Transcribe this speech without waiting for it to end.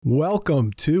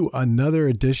Welcome to another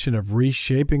edition of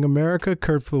Reshaping America.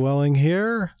 Kurt Flewelling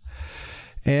here.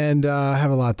 And I have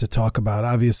a lot to talk about.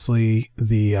 Obviously,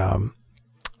 the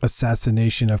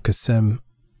assassination of Qasem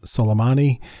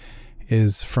Soleimani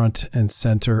is front and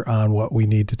center on what we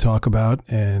need to talk about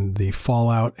and the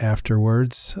fallout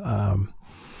afterwards on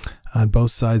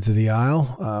both sides of the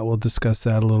aisle. We'll discuss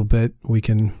that a little bit. We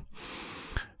can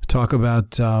talk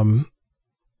about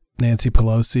Nancy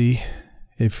Pelosi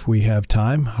if we have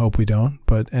time. Hope we don't.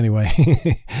 But anyway,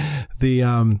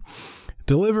 the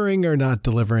delivering or not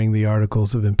delivering the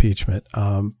articles of impeachment,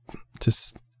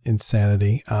 just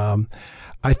insanity.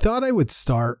 I thought I would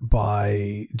start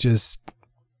by just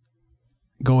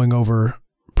going over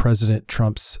President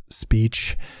Trump's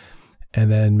speech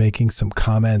and then making some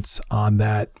comments on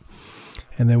that.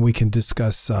 And then we can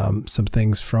discuss some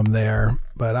things from there.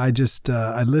 But I just,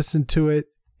 I listened to it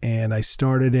and I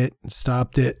started it and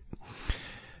stopped it,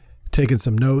 taking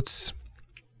some notes.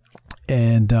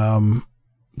 And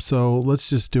so let's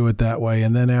just do it that way.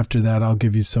 And then after that, I'll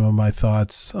give you some of my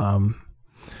thoughts on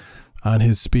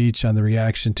his speech, on the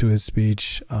reaction to his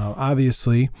speech.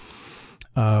 Obviously,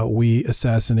 we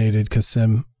assassinated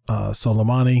Qasem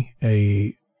Soleimani,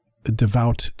 a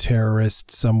devout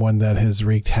terrorist, someone that has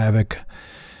wreaked havoc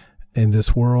in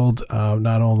this world,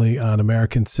 not only on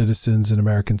American citizens and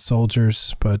American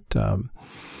soldiers, but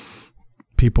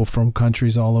people from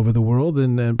countries all over the world,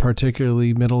 and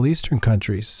particularly Middle Eastern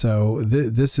countries. So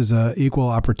this is a equal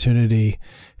opportunity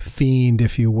fiend,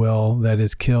 if you will, that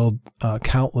has killed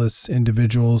countless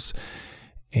individuals,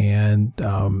 and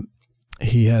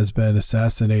he has been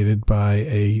assassinated by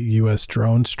a U.S.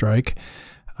 drone strike.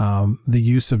 The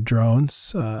use of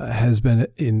drones has been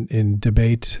in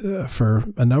debate for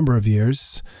a number of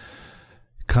years.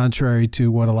 Contrary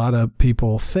to what a lot of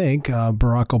people think,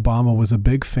 Barack Obama was a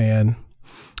big fan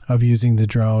of using the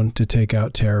drone to take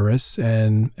out terrorists.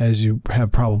 And as you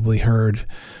have probably heard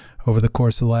over the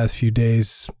course of the last few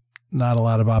days, not a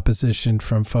lot of opposition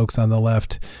from folks on the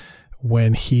left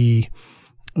when he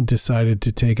decided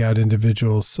to take out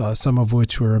individuals, some of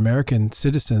which were American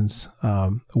citizens,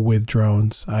 with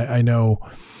drones. I know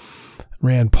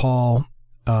Rand Paul,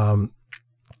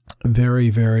 very,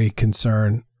 very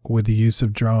concerned with the use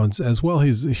of drones, as well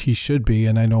as he should be.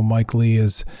 And I know Mike Lee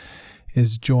is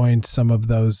joined some of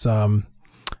those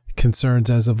concerns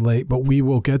as of late, but we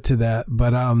will get to that.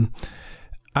 But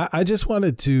I just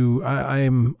wanted to, I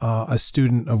am a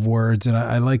student of words, and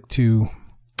I like to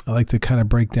kind of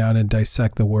break down and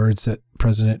dissect the words that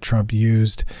President Trump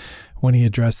used when he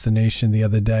addressed the nation the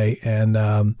other day.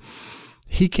 And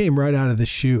he came right out of the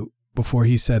chute before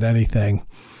he said anything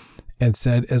and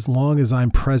said, as long as I'm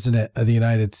president of the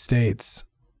United States,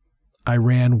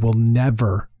 Iran will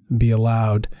never be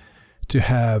allowed to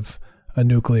have a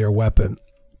nuclear weapon.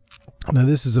 Now,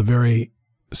 this is a very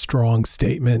strong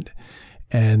statement,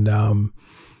 and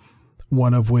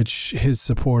one of which his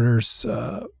supporters,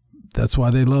 that's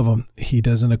why they love him. He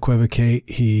doesn't equivocate.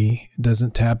 He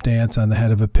doesn't tap dance on the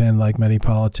head of a pin like many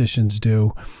politicians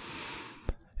do.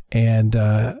 And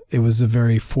it was a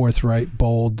very forthright,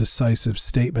 bold, decisive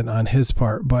statement on his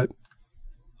part. But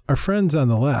our friends on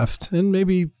the left, and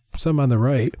maybe some on the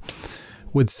right,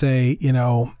 would say, you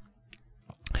know,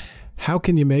 how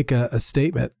can you make a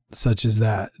statement such as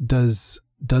that?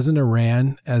 Doesn't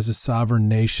Iran, as a sovereign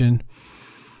nation,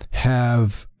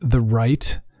 have the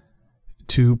right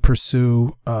to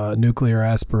pursue nuclear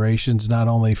aspirations, not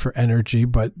only for energy,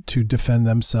 but to defend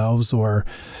themselves, or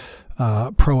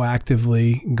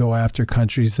proactively go after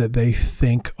countries that they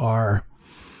think are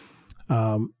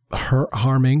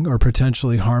harming or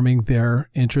potentially harming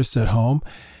their interests at home?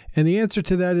 And the answer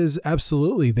to that is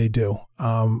absolutely they do.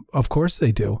 Of course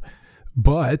they do.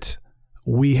 But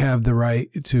we have the right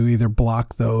to either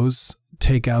block those,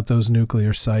 take out those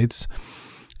nuclear sites,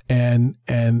 and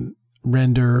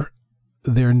render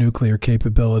their nuclear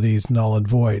capabilities null and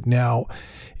void. Now,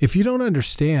 if you don't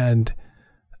understand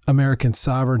American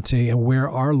sovereignty and where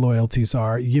our loyalties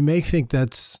are, you may think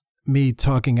that's me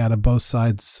talking out of both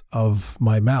sides of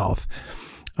my mouth,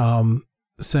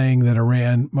 saying that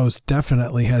Iran most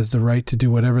definitely has the right to do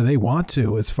whatever they want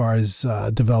to as far as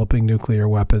developing nuclear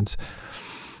weapons.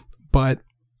 But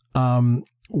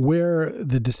where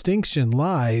the distinction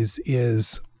lies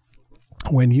is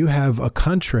when you have a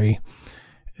country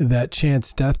that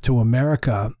chants death to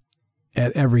America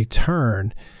at every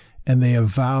turn, and they have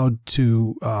vowed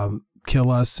to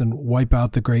kill us and wipe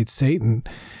out the great Satan,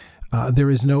 there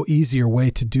is no easier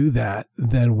way to do that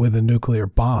than with a nuclear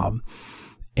bomb.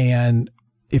 And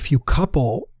if you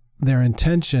couple their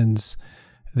intentions,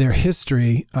 their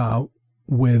history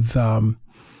with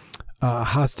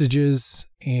hostages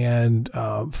and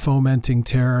fomenting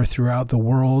terror throughout the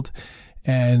world.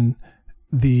 And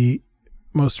the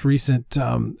most recent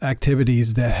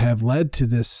activities that have led to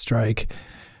this strike,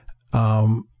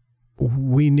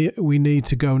 we need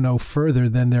to go no further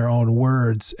than their own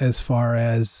words as far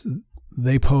as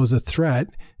they pose a threat.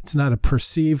 It's not a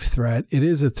perceived threat. It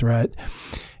is a threat.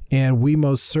 And we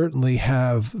most certainly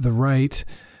have the right,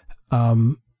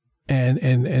 and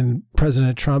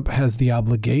President Trump has the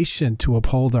obligation to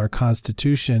uphold our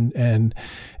Constitution and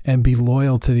be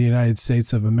loyal to the United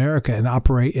States of America and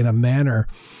operate in a manner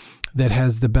that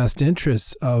has the best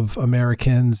interests of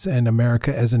Americans and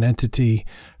America as an entity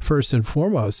first and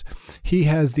foremost. He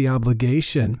has the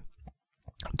obligation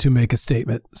to make a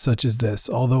statement such as this.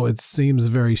 Although it seems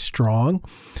very strong,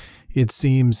 it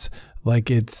seems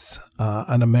like it's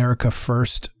an America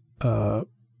first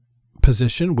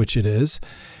position, which it is.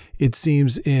 It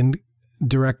seems in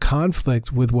direct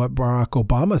conflict with what Barack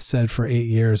Obama said for 8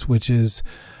 years, which is,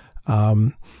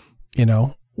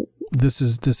 this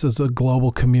is a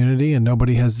global community and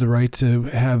nobody has the right to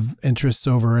have interests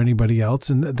over anybody else.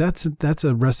 And that's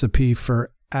a recipe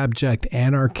for abject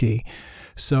anarchy.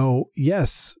 So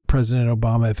yes, President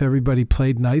Obama, if everybody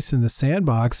played nice in the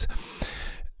sandbox,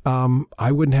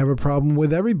 I wouldn't have a problem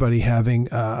with everybody having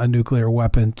a nuclear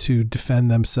weapon to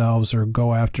defend themselves or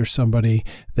go after somebody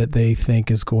that they think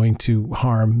is going to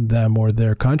harm them or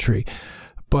their country.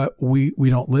 But we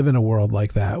don't live in a world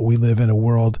like that. We live in a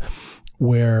world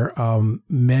where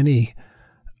many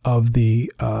of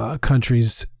the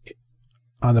countries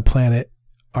on the planet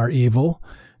are evil.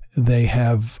 They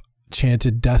have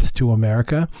chanted death to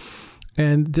America.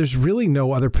 And there's really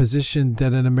no other position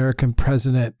that an American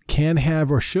president can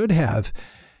have or should have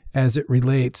as it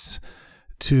relates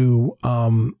to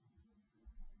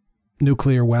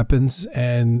nuclear weapons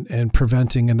and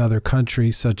preventing another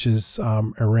country such as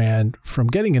Iran from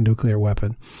getting a nuclear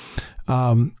weapon.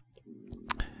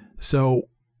 So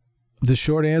the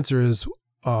short answer is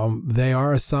they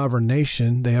are a sovereign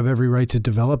nation. They have every right to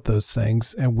develop those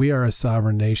things. And we are a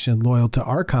sovereign nation loyal to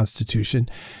our Constitution.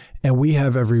 And we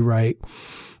have every right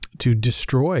to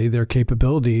destroy their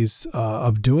capabilities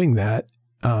of doing that.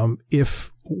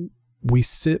 If we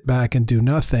sit back and do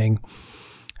nothing,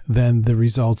 then the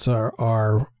results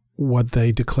are what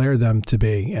they declare them to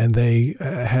be. And they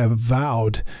have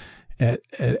vowed at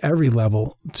every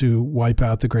level to wipe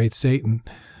out the great Satan.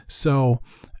 So,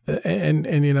 and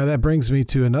that brings me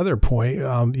to another point.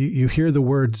 You hear the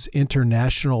words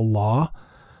international law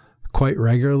quite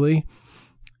regularly.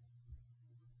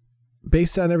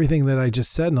 Based on everything that I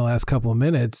just said in the last couple of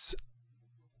minutes,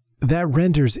 that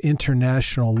renders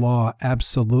international law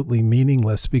absolutely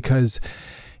meaningless, because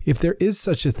if there is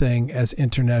such a thing as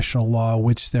international law,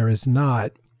 which there is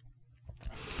not,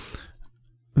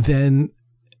 then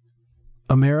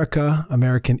America,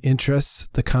 American interests,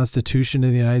 the Constitution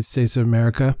of the United States of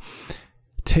America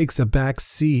takes a back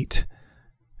seat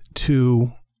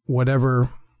to whatever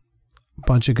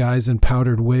bunch of guys in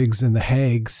powdered wigs in The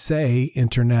Hague say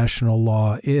international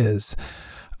law is.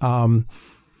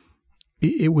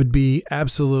 It would be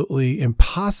absolutely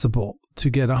impossible to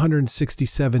get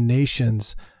 167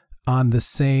 nations on the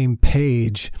same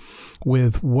page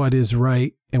with what is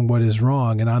right and what is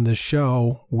wrong. And on this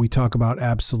show, we talk about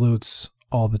absolutes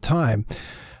all the time.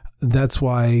 That's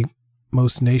why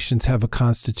most nations have a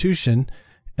constitution,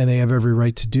 and they have every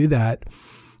right to do that.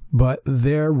 But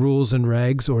their rules and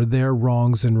regs, or their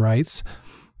wrongs and rights,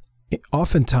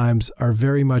 oftentimes are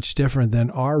very much different than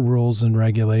our rules and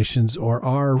regulations or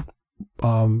our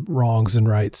wrongs and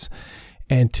rights.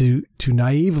 And to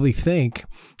naively think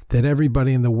that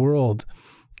everybody in the world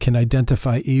can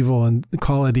identify evil and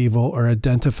call it evil, or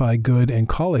identify good and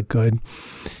call it good,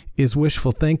 is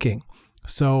wishful thinking.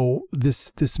 So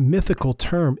this mythical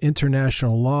term,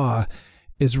 international law,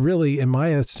 is really, in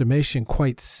my estimation,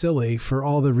 quite silly for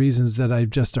all the reasons that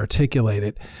I've just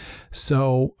articulated.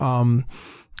 So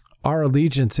our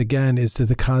allegiance, again, is to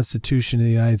the Constitution of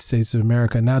the United States of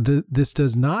America. Now, this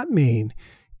does not mean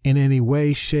in any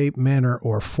way, shape, manner,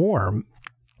 or form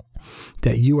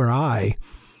that you or I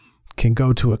can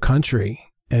go to a country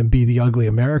and be the ugly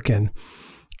American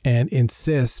and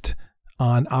insist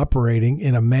on operating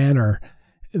in a manner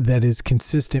that is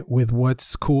consistent with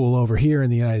what's cool over here in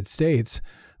the United States,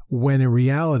 when in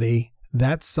reality,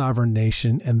 that sovereign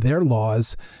nation and their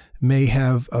laws may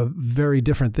have a very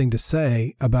different thing to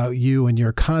say about you and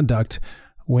your conduct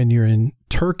when you're in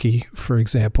Turkey, for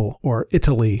example, or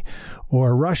Italy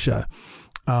or Russia.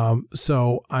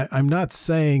 So I'm not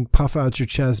saying puff out your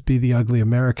chest, be the ugly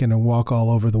American, and walk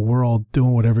all over the world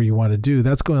doing whatever you want to do.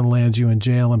 That's going to land you in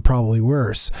jail and probably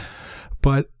worse.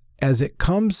 But as it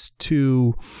comes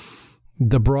to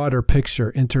the broader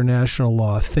picture, international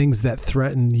law, things that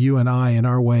threaten you and I and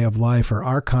our way of life or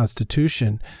our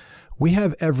Constitution, we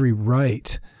have every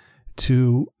right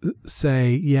to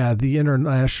say, yeah, the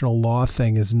international law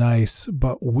thing is nice,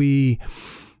 but we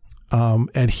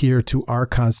adhere to our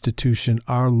Constitution,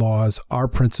 our laws, our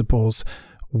principles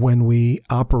when we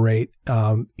operate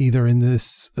either in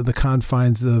the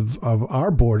confines of our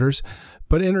borders,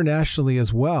 but internationally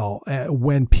as well,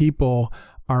 when people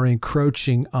are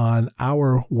encroaching on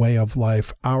our way of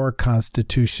life, our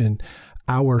Constitution,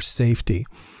 our safety.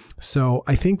 So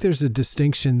I think there's a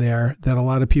distinction there that a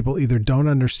lot of people either don't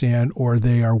understand or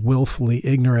they are willfully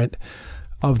ignorant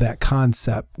of that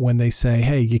concept when they say,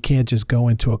 hey, you can't just go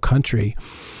into a country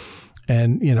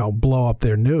and, blow up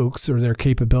their nukes or their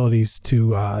capabilities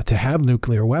to have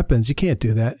nuclear weapons. You can't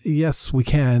do that. Yes, we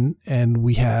can, and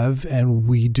we have, and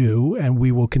we do, and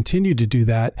we will continue to do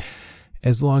that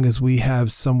as long as we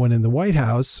have someone in the White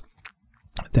House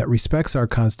that respects our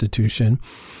Constitution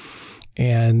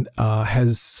and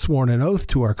has sworn an oath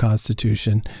to our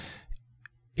Constitution.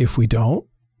 If we don't,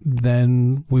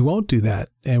 then we won't do that.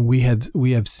 And we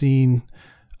have seen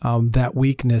that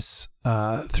weakness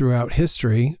throughout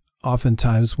history,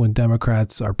 oftentimes when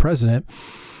Democrats are president,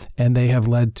 and they have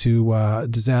led to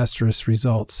disastrous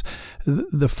results.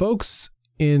 The folks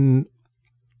in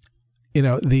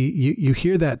you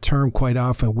hear that term quite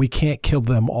often, we can't kill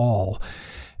them all.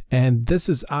 And this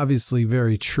is obviously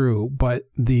very true, but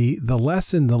the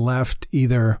lesson the left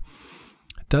either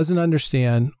doesn't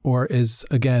understand or is,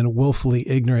 again, willfully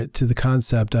ignorant to the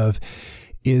concept of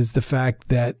is the fact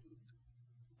that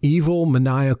evil,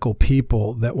 maniacal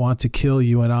people that want to kill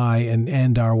you and I and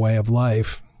end our way of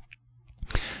life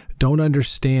don't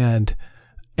understand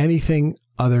anything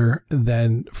other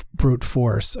than brute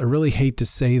force. I really hate to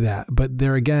say that, but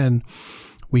there again,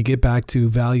 we get back to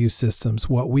value systems.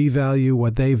 What we value,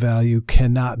 what they value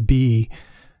cannot be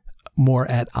more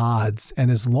at odds.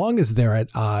 And as long as they're at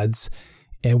odds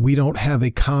and we don't have a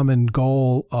common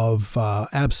goal of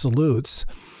absolutes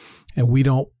and we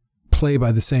don't play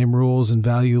by the same rules and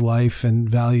value life and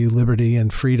value liberty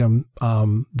and freedom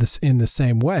in the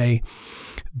same way,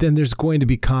 then there's going to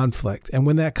be conflict. And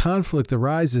when that conflict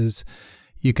arises,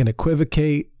 you can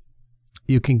equivocate,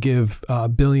 you can give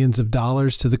billions of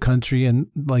dollars to the country, and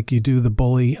like you do the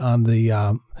bully on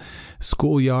the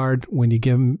schoolyard when you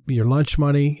give him your lunch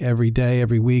money every day,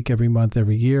 every week, every month,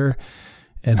 every year,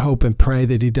 and hope and pray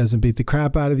that he doesn't beat the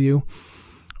crap out of you.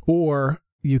 Or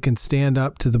you can stand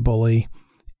up to the bully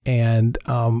and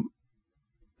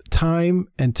time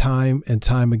and time and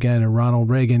time again, and Ronald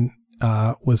Reagan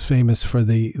was famous for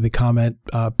the comment,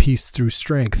 peace through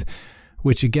strength,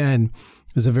 which again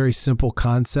is a very simple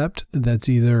concept that's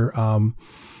either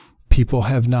people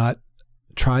have not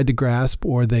tried to grasp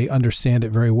or they understand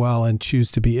it very well and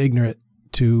choose to be ignorant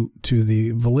to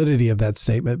the validity of that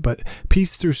statement. But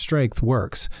peace through strength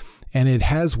works, and it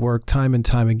has worked time and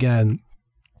time again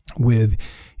with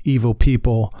evil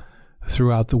people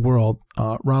throughout the world.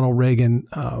 Ronald Reagan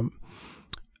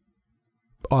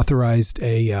authorized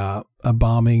a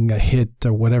bombing, a hit,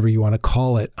 or whatever you want to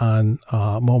call it, on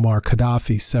Muammar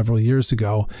Gaddafi several years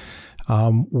ago,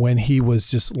 when he was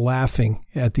just laughing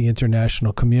at the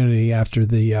international community after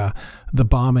the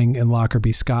bombing in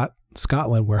Lockerbie,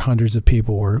 Scotland, where hundreds of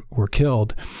people were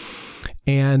killed.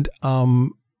 And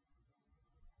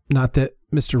not that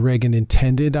Mr. Reagan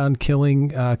intended on killing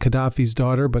Gaddafi's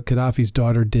daughter, but Gaddafi's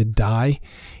daughter did die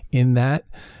in that.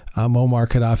 Muammar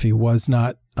Gaddafi was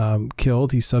not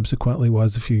killed. He subsequently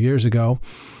was a few years ago.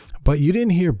 But you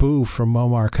didn't hear boo from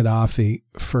Muammar Gaddafi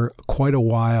for quite a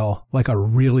while, like a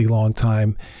really long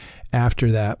time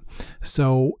after that.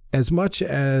 So as much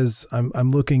as I'm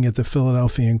looking at the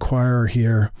Philadelphia Inquirer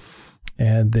here,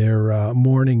 and they're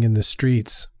mourning in the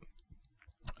streets,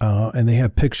 and they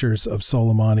have pictures of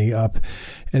Soleimani up,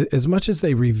 as much as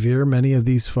they revere many of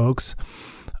these folks,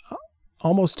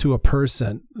 almost to a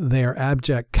person, they are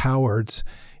abject cowards,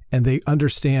 and they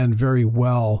understand very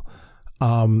well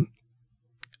how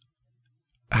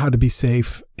to be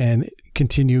safe and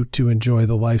continue to enjoy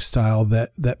the lifestyle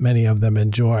that many of them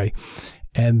enjoy.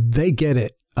 And they get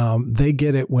it. They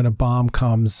get it when a bomb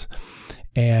comes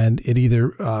and it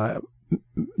either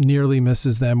nearly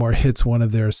misses them or hits one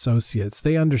of their associates.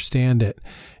 They understand it.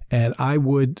 And I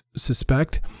would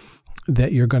suspect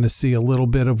that you're going to see a little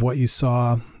bit of what you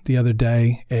saw the other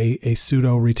day, a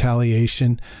pseudo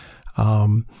retaliation.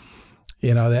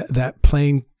 That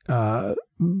plane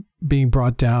being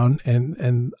brought down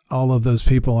and all of those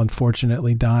people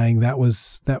unfortunately dying, that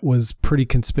was pretty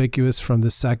conspicuous from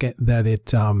the second that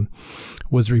it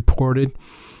was reported.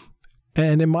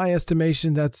 And in my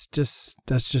estimation, that's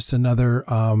just another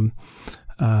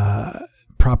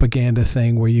propaganda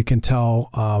thing where you can tell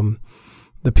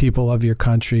the people of your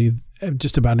country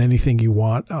just about anything you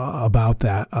want about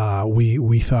that.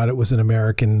 We thought it was an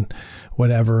American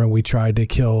whatever, and we tried to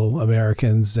kill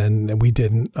Americans, and we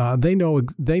didn't. They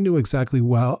knew exactly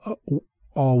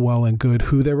all well and good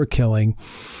who they were killing,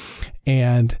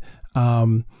 and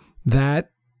that.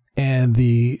 And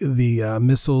the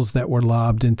missiles that were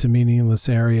lobbed into meaningless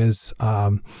areas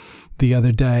the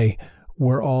other day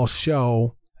were all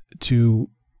show to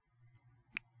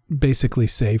basically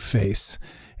save face.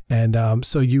 And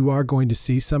so you are going to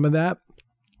see some of that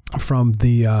from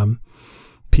the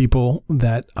people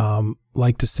that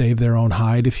like to save their own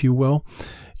hide, if you will.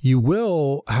 You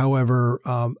will, however,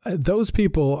 those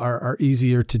people are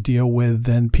easier to deal with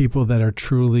than people that are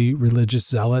truly religious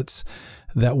zealots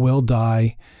that will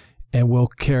die and will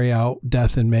carry out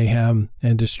death and mayhem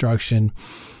and destruction,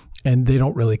 and they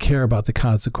don't really care about the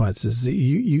consequences.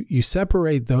 You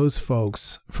separate those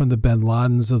folks from the Bin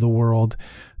Ladens of the world,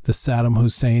 the Saddam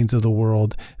Husseins of the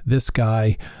world, this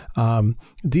guy,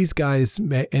 these guys,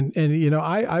 and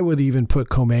I would even put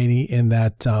Khomeini in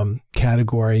that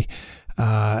category.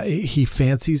 He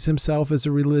fancies himself as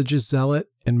a religious zealot,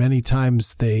 and many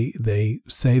times they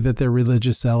say that they're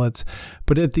religious zealots,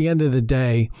 but at the end of the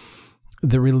day,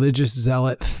 the religious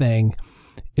zealot thing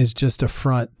is just a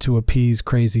front to appease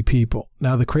crazy people.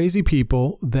 Now, the crazy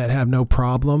people that have no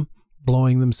problem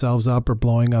blowing themselves up or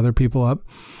blowing other people up,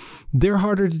 they're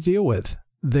harder to deal with.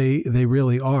 They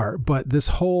really are. But this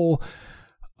whole,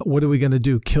 what are we going to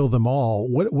do? Kill them all?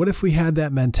 What if we had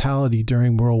that mentality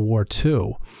during World War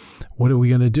II? What are we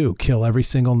going to do? Kill every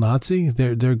single Nazi?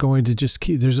 They're going to just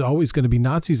keep. There's always going to be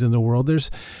Nazis in the world.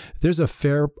 There's a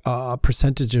fair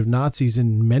percentage of Nazis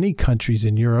in many countries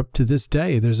in Europe to this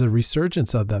day. There's a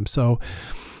resurgence of them. So,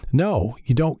 no,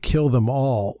 you don't kill them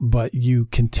all, but you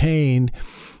contain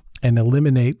and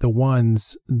eliminate the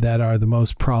ones that are the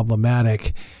most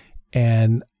problematic.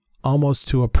 And almost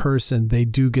to a person, they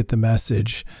do get the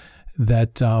message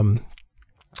that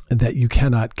that you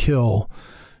cannot kill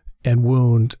and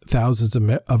wound thousands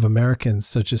of Americans,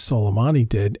 such as Soleimani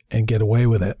did, and get away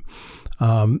with it.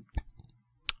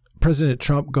 President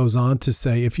Trump goes on to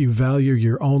say, if you value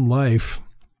your own life,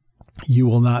 you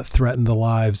will not threaten the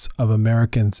lives of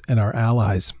Americans and our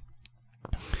allies.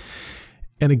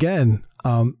 And again,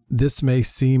 this may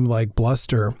seem like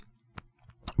bluster,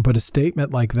 but a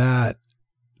statement like that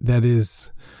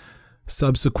is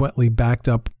subsequently backed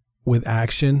up with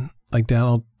action, like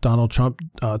Donald Trump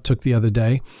took the other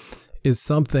day, is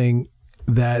something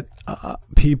that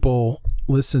people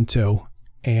listen to.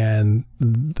 And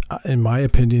in my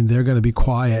opinion, they're going to be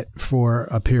quiet for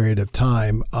a period of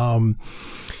time.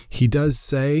 He does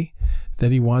say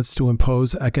that he wants to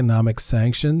impose economic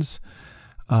sanctions.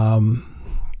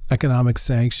 Economic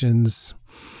sanctions,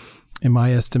 in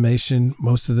my estimation,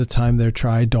 most of the time they're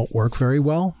tried don't work very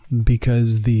well,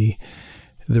 because the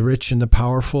rich and the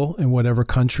powerful in whatever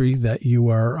country that you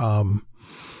are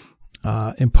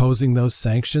imposing those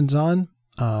sanctions on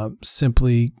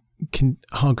simply can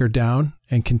hunker down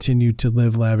and continue to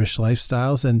live lavish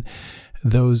lifestyles. And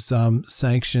those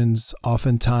sanctions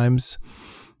oftentimes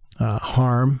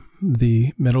harm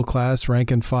the middle class, rank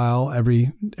and file,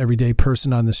 everyday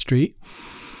person on the street.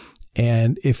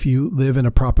 And if you live in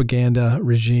a propaganda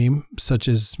regime, such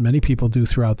as many people do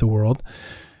throughout the world,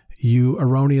 you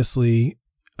erroneously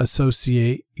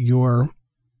associate your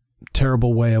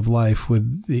terrible way of life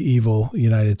with the evil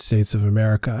United States of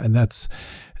America. And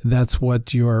that's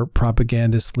what your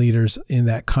propagandist leaders in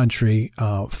that country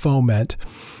foment.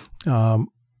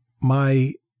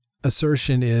 My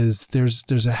assertion is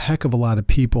there's a heck of a lot of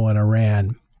people in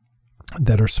Iran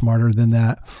that are smarter than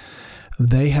that.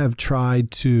 They have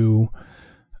tried to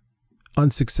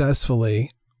unsuccessfully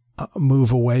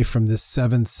move away from this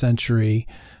 7th century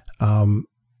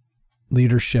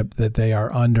leadership that they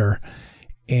are under.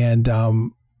 And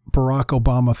Barack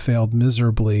Obama failed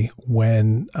miserably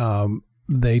when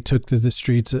they took to the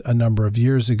streets a number of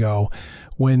years ago.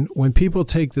 When people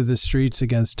take to the streets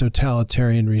against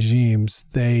totalitarian regimes,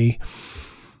 they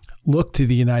look to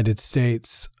the United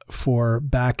States for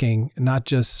backing, not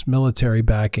just military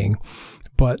backing,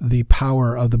 but the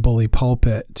power of the bully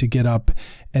pulpit to get up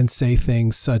and say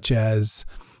things such as,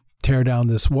 tear down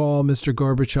this wall, Mr.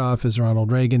 Gorbachev, as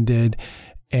Ronald Reagan did.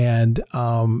 And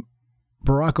Barack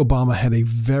Obama had a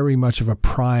very much of a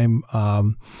prime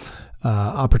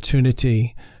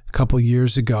opportunity a couple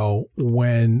years ago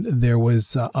when there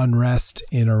was unrest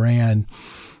in Iran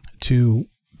to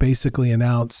basically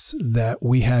announce that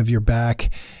we have your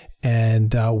back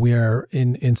and we are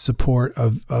in support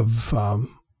of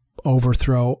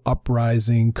overthrow,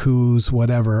 uprising, coups,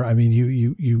 whatever. I mean,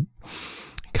 you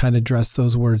kind of dress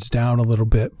those words down a little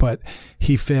bit, but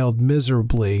he failed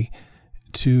miserably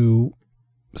to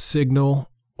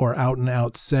signal or out and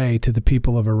out say to the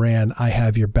people of Iran, I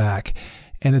have your back.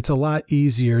 And it's a lot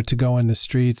easier to go in the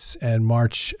streets and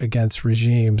march against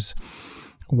regimes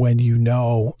when you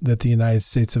know that the United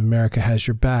States of America has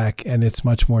your back, and it's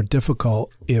much more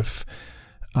difficult if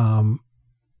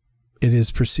it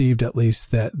is perceived, at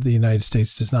least, that the United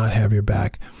States does not have your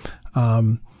back.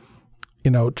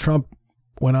 Trump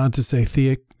went on to say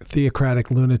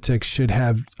theocratic lunatics should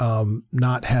have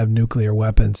not have nuclear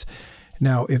weapons.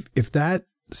 Now, if that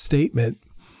statement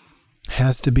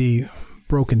has to be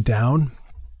broken down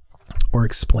or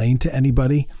explained to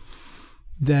anybody,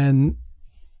 then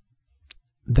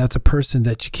that's a person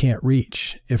that you can't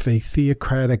reach. If a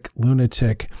theocratic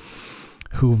lunatic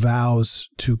who vows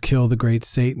to kill the great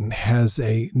Satan has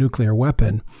a nuclear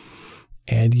weapon,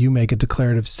 and you make a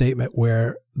declarative statement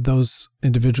where those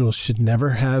individuals should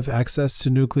never have access to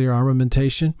nuclear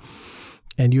armamentation,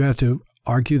 and you have to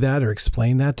argue that or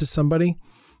explain that to somebody,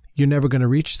 you're never going to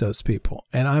reach those people.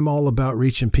 And I'm all about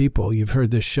reaching people. You've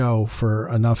heard this show for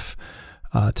enough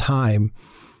time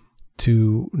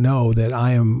to know that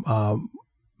I am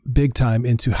big time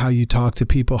into how you talk to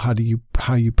people,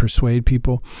 how you persuade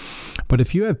people. But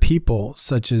if you have people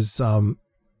such as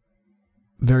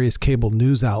various cable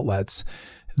news outlets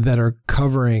that are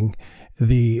covering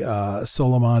the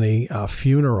Soleimani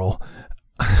funeral,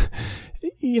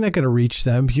 you're not going to reach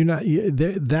them.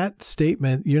 That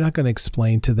statement, you're not going to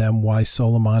explain to them why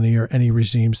Soleimani or any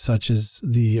regime such as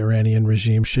the Iranian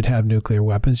regime should have nuclear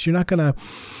weapons. You're not going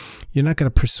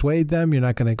to persuade them. You're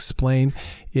not going to explain.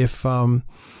 If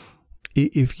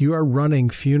you are running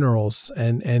funerals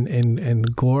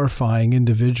and glorifying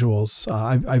individuals,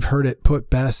 I've heard it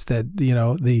put best that the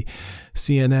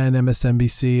CNN,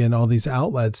 MSNBC, and all these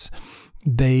outlets,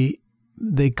 they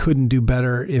couldn't do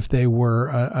better if they were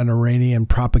an Iranian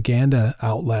propaganda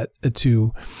outlet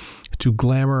to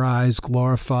glamorize,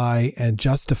 glorify, and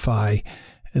justify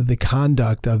the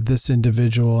conduct of this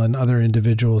individual and other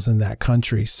individuals in that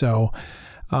country. So,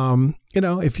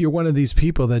 if you're one of these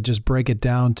people that just break it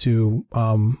down to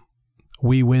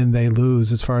we win, they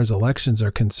lose as far as elections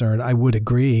are concerned, I would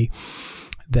agree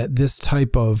that this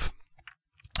type of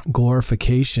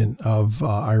glorification of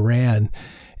Iran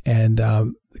and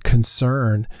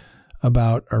concern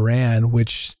about Iran,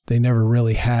 which they never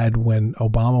really had when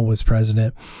Obama was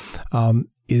president,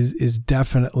 is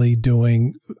definitely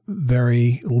doing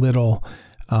very little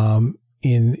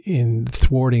in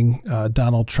thwarting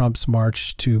Donald Trump's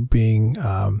march to being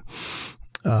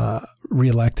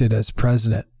reelected as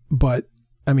president. But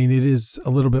I mean, it is a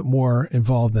little bit more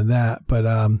involved than that.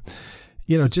 But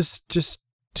just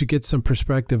to get some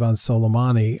perspective on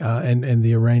Soleimani and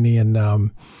the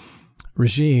Iranian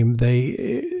regime,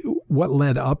 what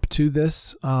led up to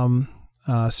this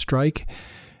strike?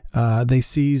 They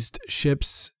seized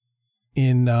ships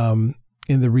in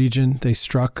the region. They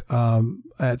struck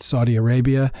at Saudi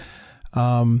Arabia.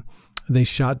 They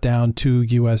shot down 2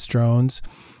 U.S. drones.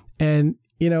 And,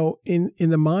 in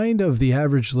the mind of the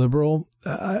average liberal,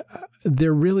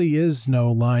 there really is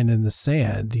no line in the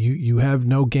sand. You have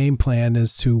no game plan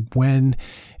as to when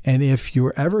and if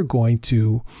you're ever going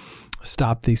to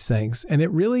stop these things. And it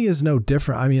really is no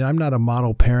different. I mean, I'm not a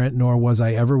model parent, nor was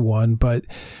I ever one, but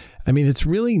I mean, it's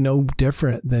really no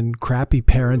different than crappy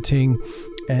parenting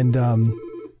and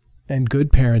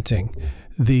good parenting.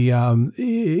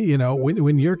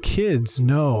 When your kids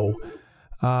know,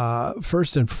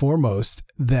 first and foremost,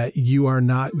 that you are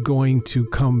not going to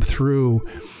come through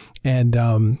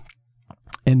and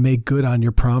make good on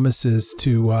your promises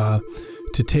to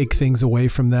take things away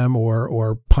from them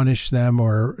or punish them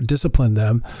or discipline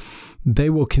them, they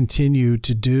will continue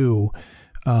to do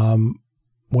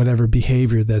whatever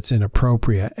behavior that's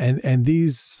inappropriate. And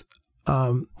these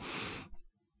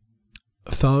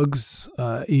thugs,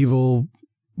 evil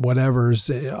whatevers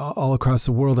all across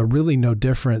the world are really no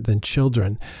different than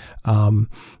children.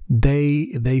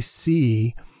 They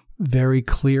see very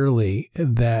clearly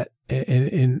that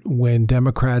when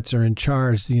Democrats are in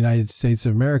charge, the United States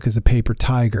of America is a paper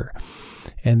tiger.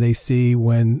 And they see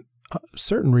when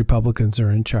certain Republicans are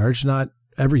in charge, not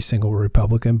every single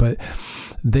Republican, but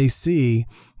they see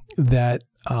that,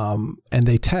 and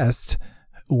they test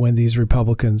when these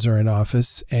Republicans are in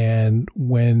office, and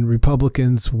when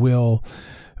Republicans will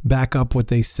back up what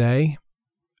they say,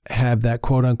 have that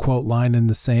quote unquote line in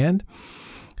the sand,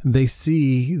 they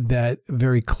see that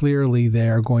very clearly they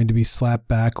are going to be slapped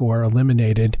back or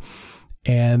eliminated,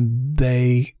 and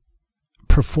they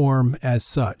perform as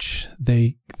such.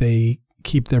 They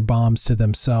keep their bombs to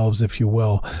themselves, if you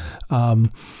will.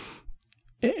 And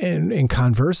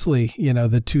conversely,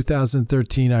 the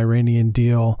 2013 Iranian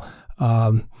deal,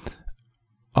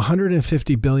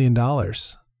 $150 billion.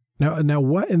 Now,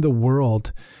 what in the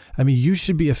world? I mean, you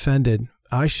should be offended.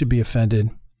 I should be offended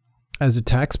as a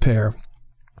taxpayer.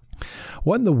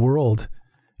 What in the world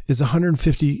is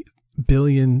 $150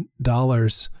 billion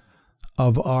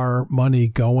of our money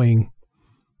going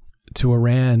to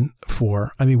Iran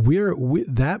for? I mean,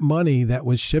 that money that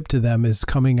was shipped to them is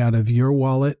coming out of your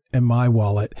wallet and my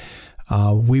wallet.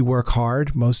 We work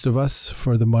hard, most of us,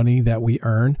 for the money that we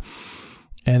earn.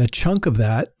 And a chunk of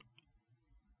that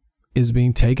is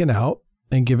being taken out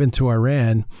and given to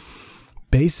Iran.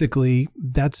 Basically,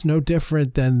 that's no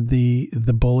different than the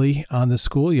bully on the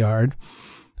schoolyard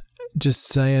just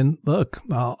saying, "Look,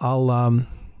 I'll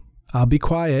be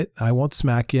quiet. I won't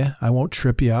smack you. I won't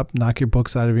trip you up, knock your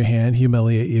books out of your hand,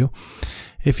 humiliate you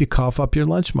if you cough up your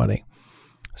lunch money."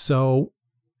 So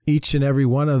each and every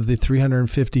one of the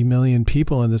 350 million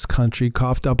people in this country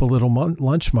coughed up a little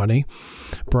lunch money.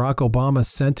 Barack Obama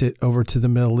sent it over to the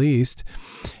Middle East,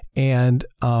 and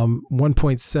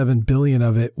 1.7 billion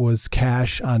of it was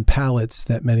cash on pallets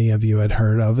that many of you had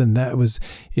heard of, and that was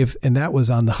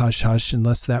on the hush hush,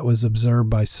 unless that was observed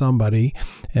by somebody.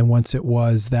 And once it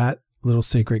was, that little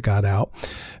secret got out.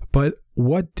 But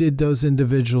what did those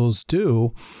individuals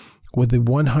do with the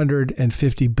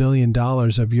 $150 billion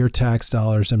of your tax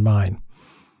dollars and mine?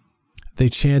 They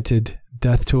chanted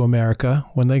 "Death to America"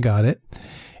 when they got it,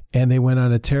 and they went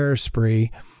on a terror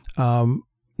spree,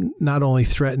 not only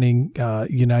threatening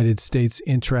United States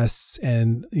interests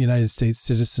and United States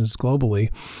citizens globally,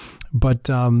 but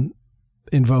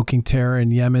invoking terror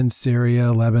in Yemen,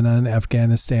 Syria, Lebanon,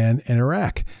 Afghanistan, and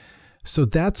Iraq. So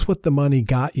that's what the money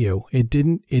got you. It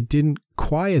didn't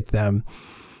quiet them.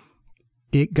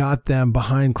 It got them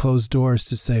behind closed doors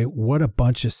to say, "What a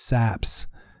bunch of saps.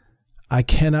 I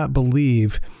cannot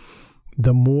believe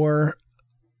the more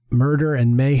murder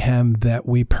and mayhem that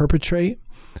we perpetrate,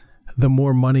 the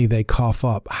more money they cough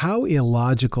up." How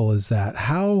illogical is that?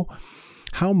 How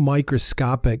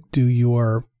microscopic do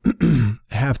your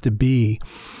have to be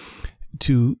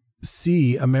to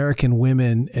see American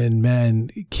women and men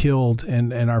killed,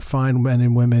 and our fine men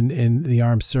and women in the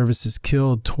armed services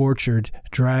killed, tortured,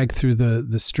 dragged through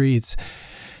the streets,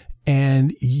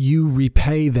 and you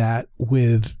repay that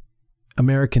with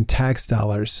American tax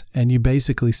dollars, and you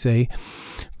basically say,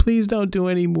 "Please don't do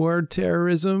any more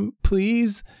terrorism,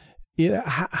 please."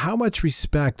 How much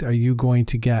respect are you going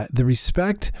to get? The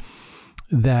respect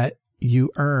that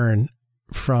you earn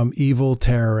from evil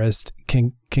terrorists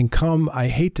can come, I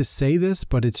hate to say this,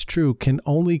 but it's true, can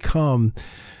only come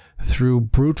through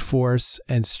brute force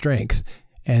and strength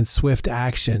and swift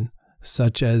action,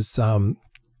 such as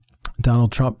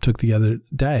Donald Trump took the other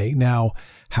day. Now,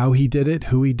 how he did it,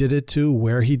 who he did it to,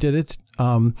 where he did it,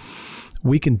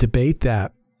 we can debate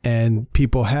that, and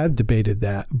people have debated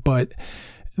that. But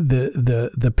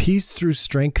the peace through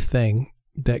strength thing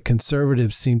that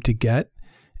conservatives seem to get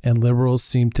and liberals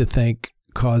seem to think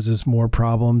causes more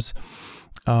problems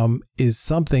is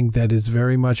something that is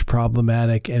very much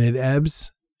problematic, and it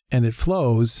ebbs and it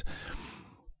flows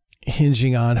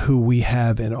hinging on who we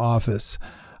have in office.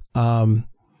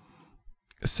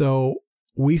 So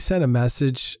we sent a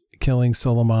message killing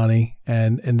Soleimani,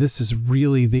 and this is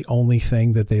really the only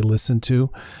thing that they listen to.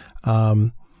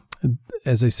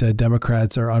 As I said,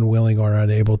 Democrats are unwilling or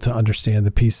unable to understand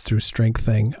the peace through strength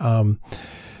thing.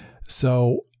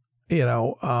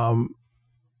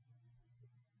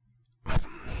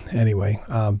 Anyway,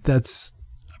 that's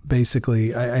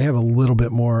basically, I have a little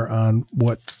bit more on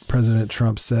what President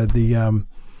Trump said.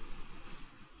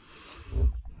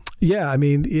 Yeah, I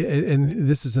mean, and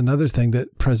this is another thing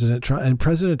that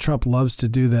President Trump loves to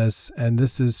do this, and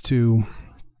this is to,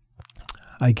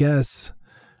 I guess,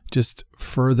 just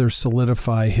further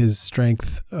solidify his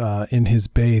strength in his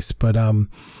base. But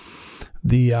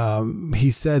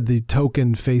he said the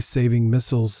token face-saving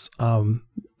missiles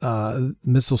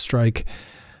missile strike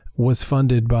was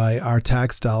funded by our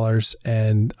tax dollars,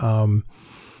 and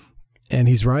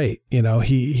he's right.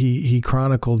 He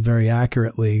chronicled very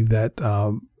accurately that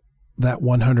that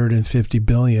 $150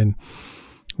 billion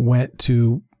went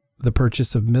to the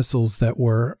purchase of missiles that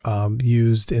were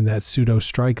used in that pseudo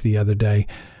strike the other day.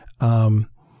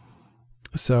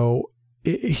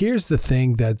 Here's the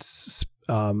thing that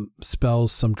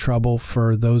spells some trouble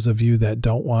for those of you that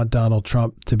don't want Donald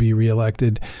Trump to be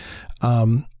reelected.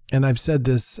 And I've said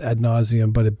this ad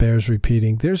nauseum, but it bears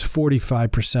repeating. There's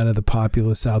 45% of the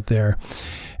populace out there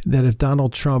that if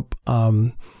Donald Trump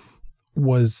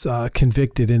was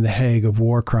convicted in The Hague of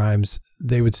war crimes,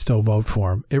 they would still vote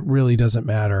for him. It really doesn't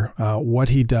matter what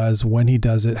he does, when he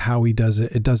does it, how he does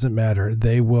it. It doesn't matter.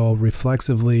 They will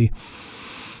reflexively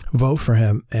vote for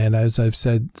him. And as I've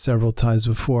said several times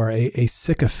before, a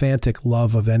sycophantic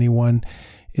love of anyone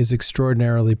is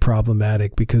extraordinarily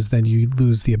problematic, because then you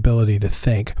lose the ability to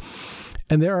think.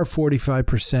 And there are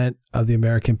 45% of the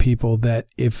American people that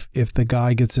if the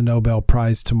guy gets a Nobel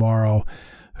Prize tomorrow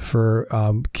for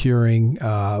curing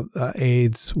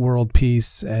AIDS, world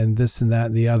peace, and this and that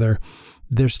and the other,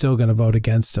 they're still going to vote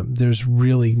against him. There's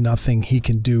really nothing he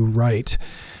can do right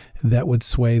that would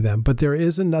sway them. But there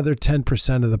is another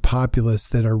 10% of the populace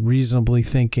that are reasonably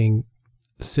thinking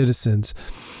citizens,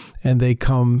 and they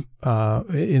come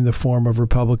in the form of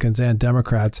Republicans and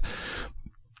Democrats,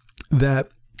 that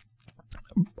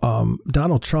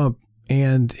Donald Trump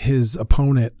and his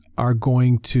opponent are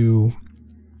going to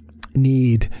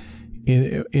need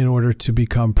in order to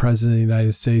become president of the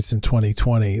United States in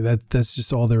 2020. That's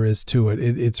just all there is to it.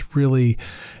 It's really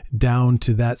down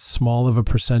to that small of a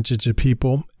percentage of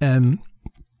people. And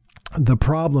the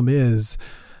problem is,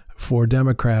 for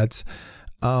Democrats,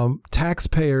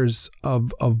 taxpayers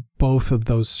of both of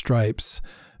those stripes,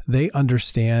 they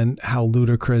understand how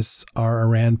ludicrous our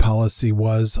Iran policy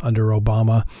was under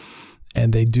Obama,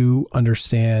 and they do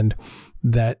understand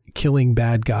that killing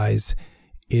bad guys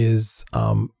is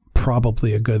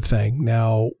probably a good thing.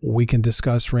 Now, we can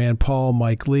discuss Rand Paul,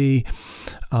 Mike Lee,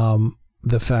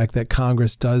 the fact that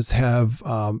Congress does have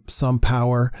some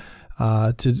power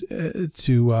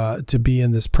to be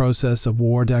in this process of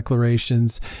war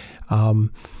declarations.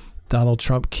 Donald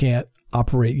Trump can't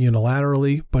operate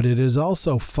unilaterally, but it is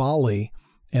also folly,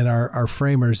 and our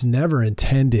framers never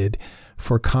intended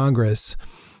for Congress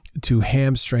to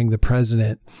hamstring the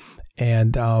president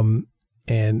and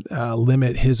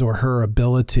limit his or her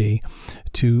ability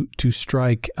to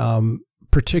strike,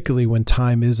 particularly when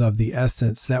time is of the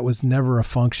essence. That was never a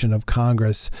function of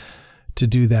Congress to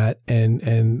do that,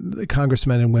 and the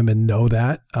congressmen and women know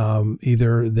that.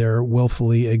 Either they're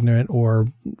willfully ignorant or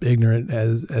ignorant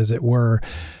as it were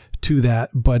to that,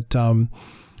 but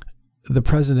the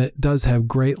president does have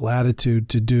great latitude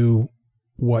to do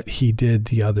what he did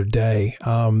the other day.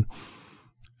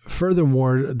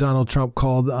 Furthermore, Donald Trump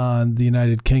called on the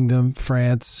United Kingdom,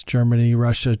 France, Germany,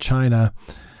 Russia, China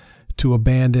to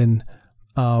abandon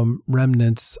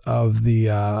remnants of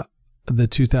the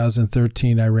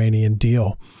 2013 Iranian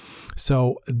deal.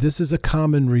 So this is a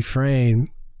common refrain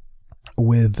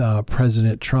with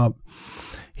President Trump.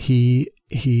 He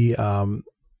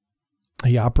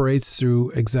operates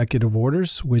through executive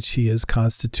orders, which he is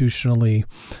constitutionally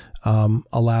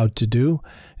allowed to do.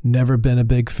 Never been a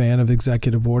big fan of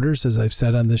executive orders, as I've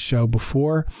said on this show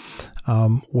before.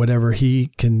 Whatever he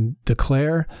can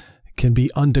declare can be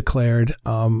undeclared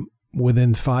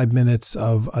within 5 minutes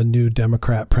of a new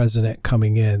Democrat president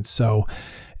coming in. So,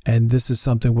 and this is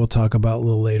something we'll talk about a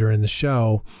little later in the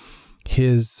show.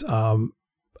 His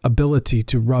ability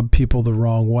to rub people the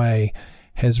wrong way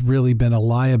has really been a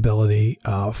liability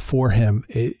for him.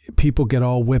 People get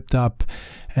all whipped up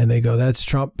and they go, that's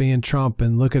Trump being Trump,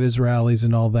 and look at his rallies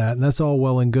and all that. And that's all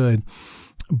well and good.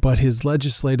 But his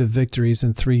legislative victories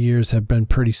in 3 years have been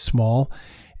pretty small,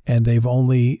 and they've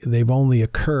only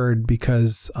occurred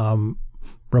because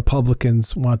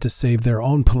Republicans want to save their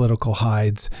own political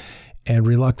hides and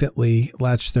reluctantly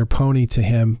latch their pony to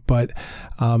him. But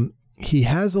he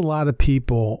has a lot of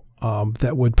people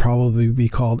that would probably be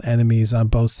called enemies on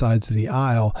both sides of the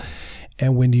aisle.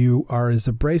 And when you are as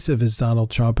abrasive as Donald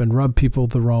Trump and rub people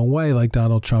the wrong way like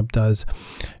Donald Trump does,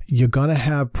 you're going to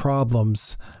have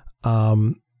problems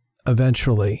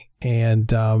eventually.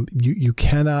 And you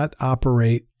cannot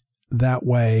operate that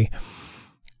way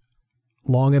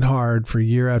long and hard for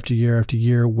year after year after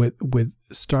year with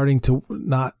starting to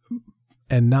not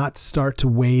start to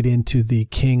wade into the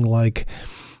king-like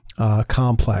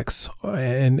complex,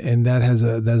 and that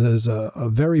is a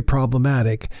very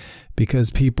problematic,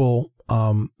 because people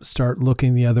start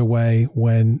looking the other way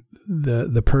when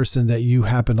the person that you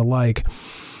happen to like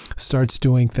starts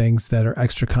doing things that are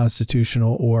extra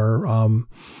constitutional, or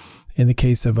in the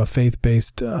case of a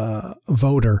faith-based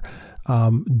voter,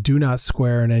 do not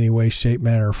square in any way, shape,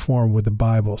 manner, or form with the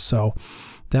Bible. So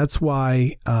that's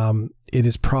why it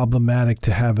is problematic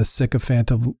to have a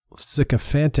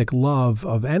sycophantic love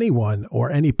of anyone or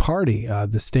any party,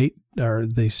 the state or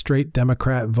the straight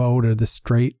Democrat vote or the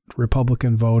straight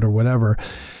Republican vote or whatever,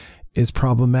 is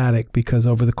problematic, because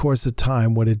over the course of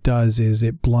time, what it does is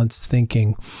it blunts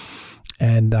thinking.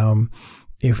 And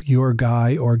if your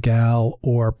guy or gal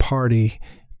or party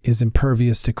is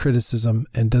impervious to criticism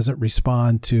and doesn't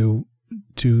respond to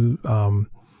the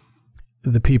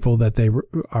people that they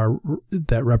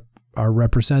are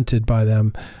represented by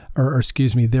them, or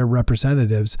excuse me, their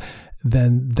representatives,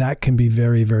 then that can be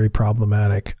very, very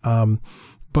problematic.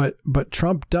 But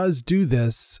Trump does do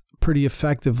this pretty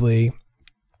effectively,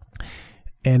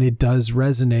 and it does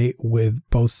resonate with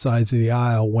both sides of the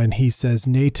aisle when he says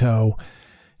NATO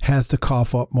has to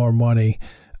cough up more money.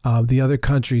 The other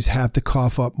countries have to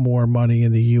cough up more money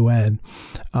in the UN.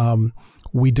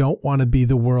 We don't want to be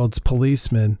the world's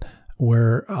policeman,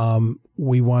 where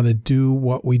we want to do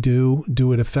what we do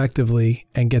it effectively,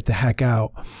 and get the heck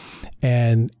out.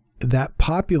 And that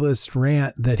populist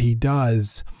rant that he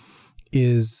does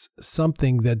is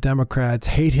something that Democrats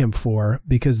hate him for,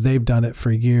 because they've done it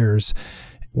for years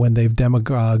when they've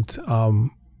demagogued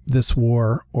this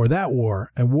war or that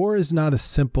war. And war is not a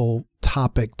simple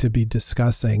topic to be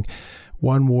discussing.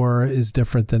 One war is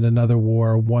different than another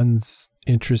war. One's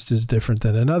interest is different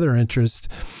than another interest.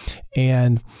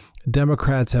 And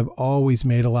Democrats have always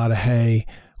made a lot of hay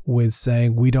with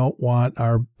saying we don't want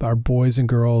our boys and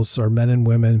girls, or men and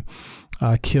women,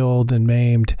 killed and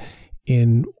maimed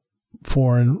in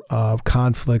foreign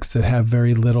conflicts that have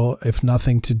very little, if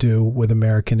nothing, to do with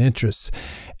American interests.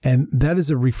 And that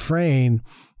is a refrain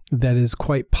that is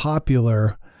quite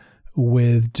popular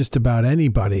with just about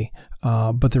anybody.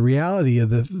 But the reality of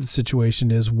the situation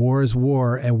is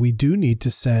war, and we do need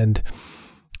to send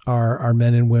our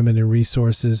men and women and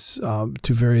resources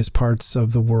to various parts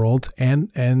of the world,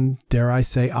 and dare I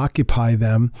say, occupy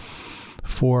them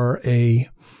for a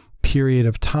period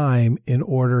of time in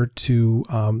order to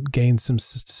gain some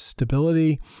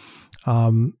stability,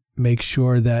 make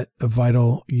sure that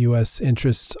vital U.S.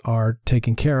 interests are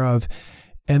taken care of,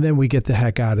 and then we get the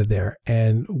heck out of there.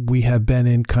 And we have been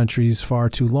in countries far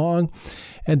too long,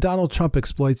 and Donald Trump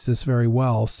exploits this very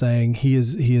well, saying he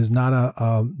is not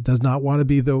does not want to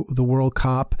be the world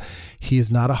cop. He is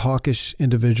not a hawkish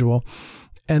individual.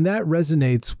 And that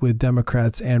resonates with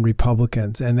Democrats and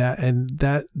Republicans, and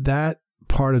that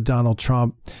part of Donald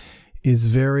Trump is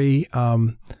very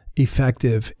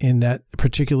effective in that,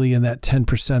 particularly in that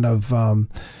 10% of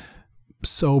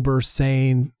sober,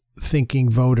 sane, thinking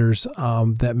voters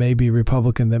that may be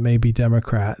Republican, that may be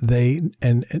Democrat.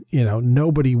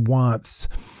 Nobody wants,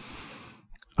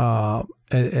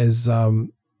 as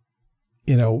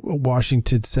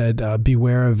Washington said,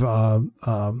 beware of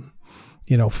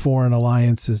foreign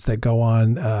alliances that go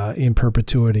on in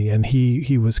perpetuity, and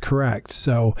he was correct.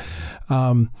 So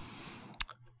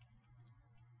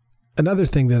another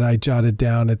thing that I jotted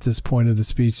down at this point of the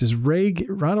speech is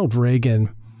Ronald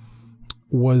Reagan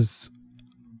was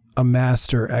a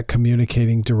master at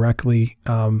communicating directly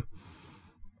to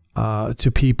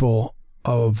people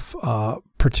of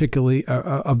particularly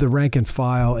of the rank and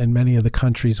file in many of the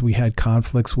countries we had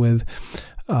conflicts with.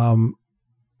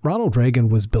 Ronald Reagan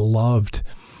was beloved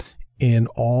in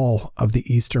all of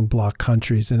the Eastern Bloc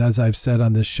countries. And as I've said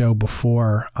on this show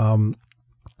before,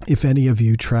 if any of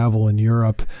you travel in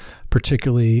Europe,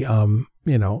 particularly,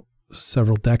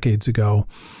 several decades ago,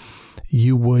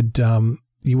 you would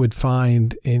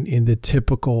find in the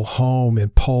typical home in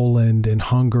Poland and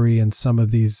Hungary and some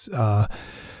of these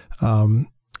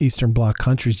Eastern Bloc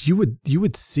countries, you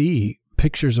would see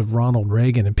pictures of Ronald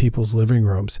Reagan in people's living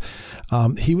rooms.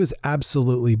 He was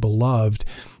absolutely beloved.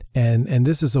 And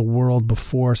this is a world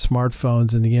before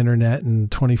smartphones and the internet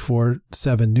and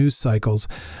 24/7 news cycles.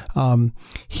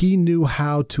 He knew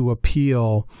how to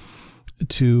appeal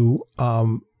to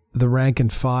the rank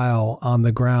and file on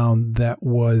the ground that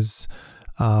was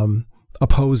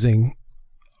opposing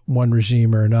one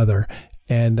regime or another.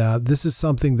 And this is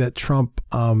something that Trump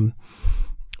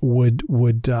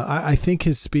I think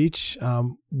his speech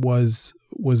was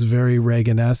very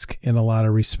Reagan-esque in a lot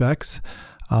of respects.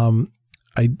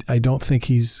 I don't think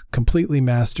he's completely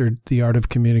mastered the art of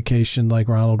communication like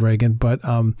Ronald Reagan, but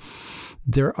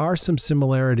there are some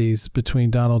similarities between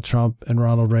Donald Trump and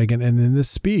Ronald Reagan. And in this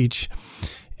speech,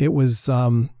 it was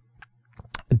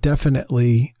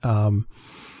definitely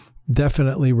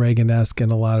Reagan-esque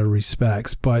in a lot of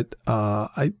respects. But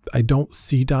I don't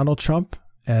see Donald Trump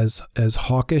as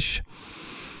hawkish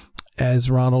as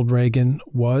Ronald Reagan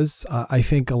was. I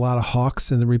think a lot of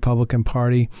hawks in the Republican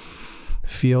Party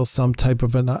feel some type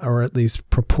of or at least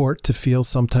purport to feel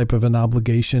some type of an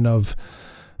obligation of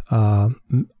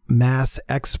mass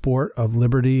export of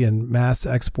liberty and mass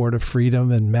export of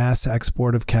freedom and mass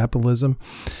export of capitalism.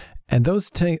 And those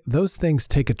things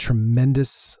take a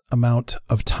tremendous amount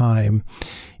of time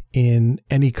in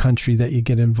any country that you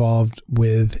get involved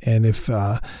with. And if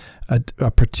a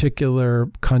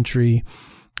particular country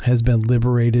has been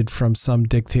liberated from some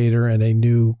dictator and a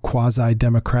new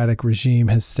quasi-democratic regime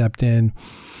has stepped in.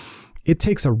 It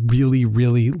takes a really,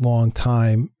 really long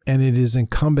time, and it is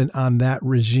incumbent on that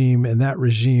regime and that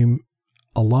regime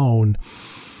alone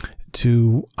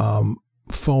to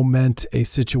foment a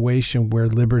situation where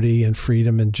liberty and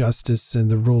freedom and justice and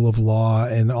the rule of law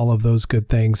and all of those good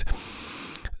things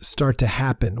start to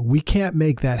happen. We can't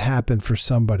make that happen for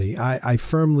somebody. I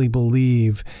firmly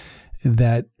believe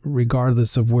that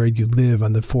regardless of where you live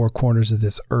on the four corners of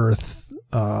this earth,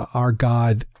 our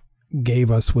God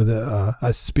gave us with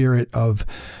a spirit of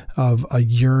a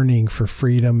yearning for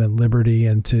freedom and liberty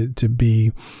and to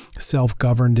be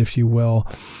self-governed, if you will.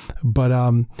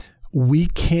 But we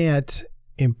can't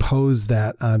impose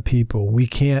that on people. We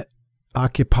can't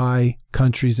occupy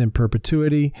countries in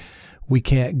perpetuity. We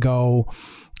can't go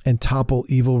and topple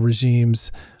evil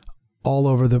regimes all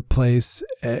over the place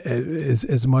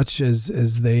as much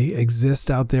as they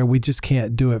exist out there. We just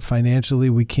can't do it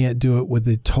financially. We can't do it with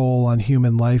the toll on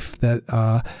human life that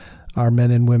our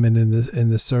men and women in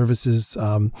the services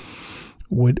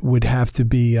would have to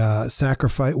be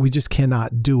sacrificed. We just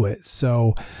cannot do it.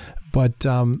 So, but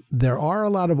there are a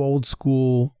lot of old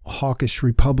school hawkish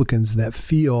Republicans that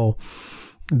feel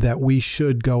that we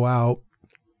should go out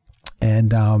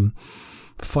and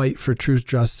fight for truth,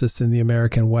 justice, and the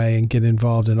American way and get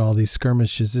involved in all these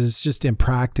skirmishes. It's just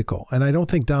impractical. And I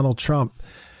don't think Donald Trump,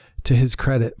 to his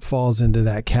credit, falls into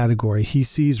that category. He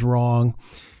sees wrong.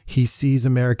 He sees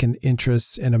American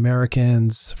interests and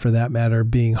Americans, for that matter,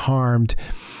 being harmed.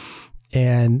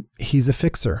 And he's a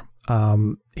fixer.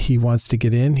 He wants to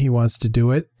get in. He wants to do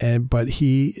it. But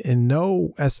he, in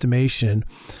no estimation,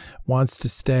 wants to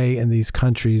stay in these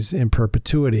countries in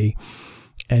perpetuity.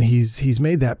 And he's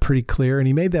made that pretty clear, and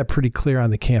he made that pretty clear on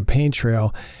the campaign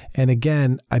trail. And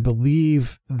again, I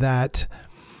believe that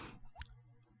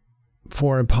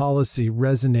foreign policy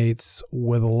resonates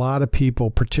with a lot of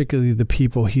people, particularly the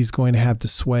people he's going to have to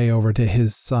sway over to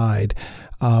his side.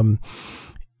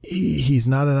 He's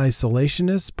not an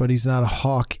isolationist, but he's not a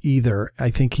hawk either. I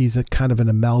think he's a kind of an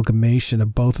amalgamation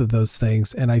of both of those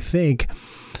things. And I think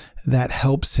that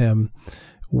helps him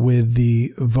with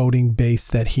the voting base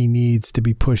that he needs to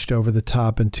be pushed over the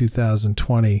top in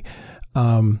 2020.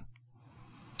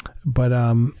 But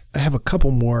I have a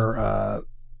couple more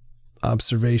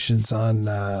observations on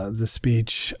the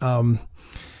speech. And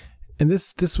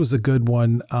this was a good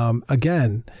one.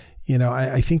 Again,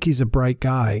 I think he's a bright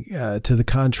guy, to the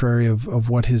contrary of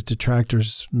what his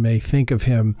detractors may think of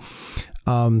him.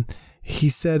 He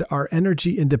said, our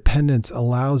energy independence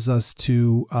allows us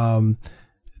to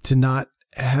not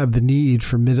have the need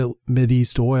for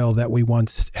Mideast oil that we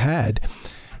once had.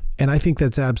 And I think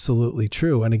that's absolutely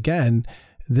true. And again,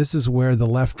 this is where the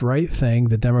left-right thing,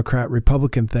 the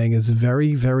Democrat-Republican thing, is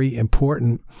very, very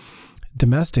important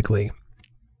domestically.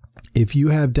 If you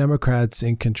have Democrats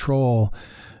in control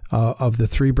of the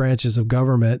three branches of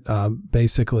government,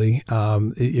 basically,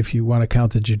 if you want to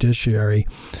count the judiciary,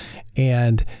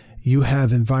 and you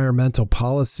have environmental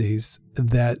policies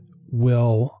that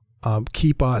will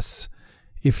keep us,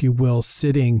 if you will,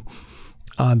 sitting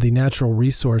on the natural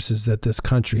resources that this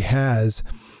country has,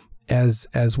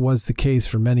 as was the case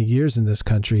for many years in this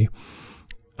country,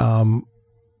 the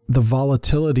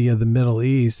volatility of the Middle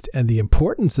East and the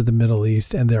importance of the Middle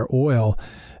East and their oil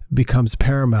becomes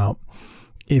paramount.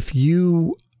 If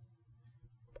you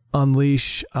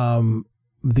unleash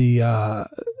the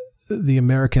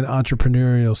American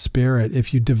entrepreneurial spirit,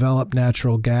 if you develop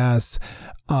natural gas,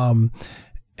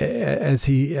 as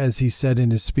he said in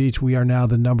his speech, we are now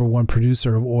the number one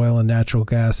producer of oil and natural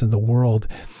gas in the world.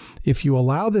 If you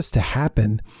allow this to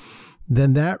happen,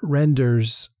 then that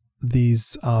renders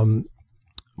these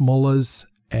mullahs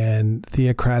and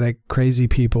theocratic crazy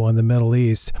people in the Middle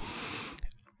East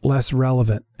less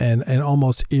relevant and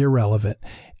almost irrelevant.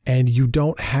 And you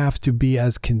don't have to be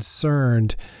as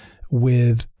concerned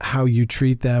with how you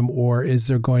treat them, or is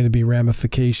there going to be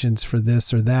ramifications for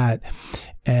this or that.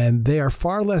 And they are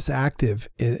far less active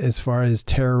as far as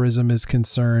terrorism is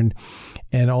concerned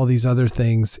and all these other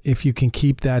things, if you can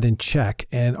keep that in check.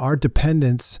 And our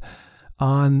dependence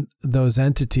on those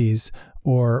entities,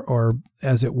 or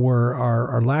as it were,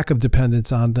 our lack of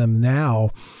dependence on them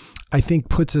now, I think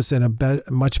puts us in a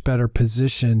much better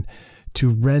position to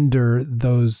render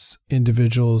those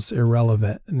individuals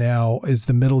irrelevant. Now, is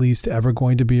the Middle East ever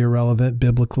going to be irrelevant?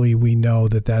 Biblically, we know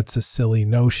that that's a silly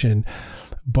notion.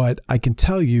 But I can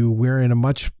tell you we're in a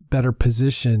much better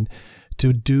position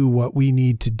to do what we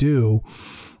need to do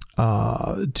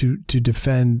to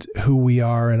defend who we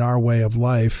are and our way of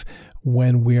life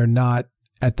when we are not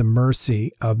at the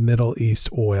mercy of Middle East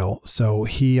oil. So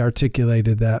he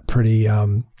articulated that pretty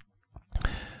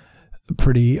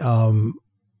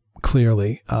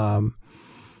clearly.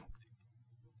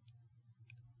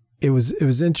 It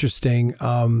was interesting.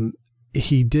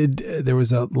 There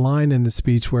was a line in the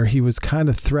speech where he was kind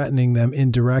of threatening them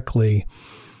indirectly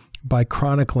by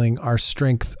chronicling our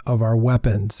strength of our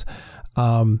weapons.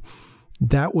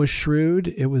 That was shrewd.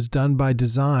 It was done by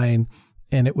design,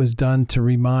 and it was done to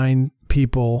remind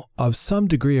people of some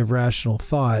degree of rational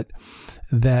thought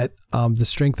that the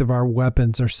strength of our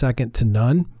weapons are second to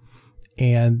none.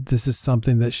 And this is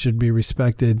something that should be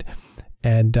respected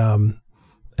and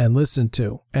listened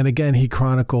to. And again, he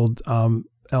chronicled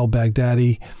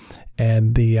al-Baghdadi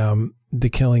and the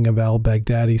killing of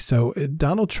al-Baghdadi. So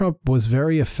Donald Trump was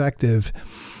very effective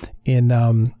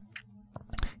in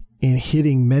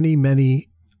hitting many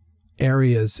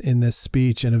areas in this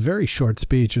speech in a very short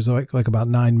speech. It was like about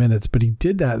 9 minutes, but he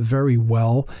did that very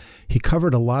well. He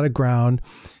covered a lot of ground.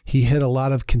 He hit a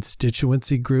lot of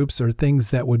constituency groups or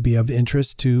things that would be of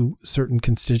interest to certain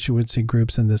constituency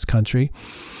groups in this country.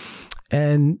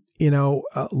 And,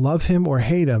 love him or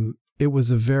hate him, it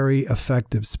was a very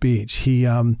effective speech. He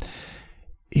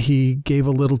gave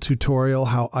a little tutorial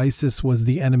how ISIS was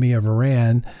the enemy of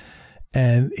Iran,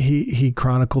 and he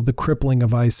chronicled the crippling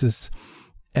of ISIS,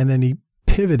 and then he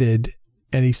pivoted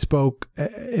and he spoke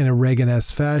in a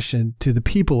Reagan-esque fashion to the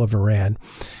people of Iran.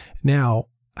 Now,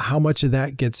 how much of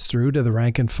that gets through to the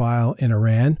rank and file in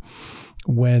Iran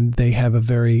when they have a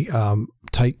very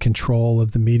tight control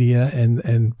of the media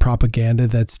and propaganda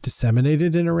that's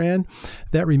disseminated in Iran?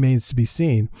 That remains to be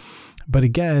seen. But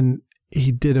again,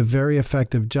 he did a very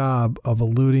effective job of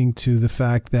alluding to the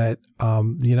fact that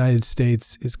the United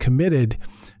States is committed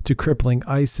to crippling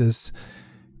ISIS.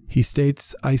 He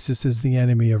states ISIS is the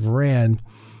enemy of Iran,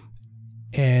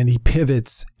 and he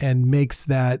pivots and makes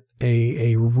that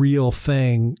a real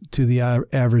thing to the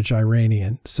average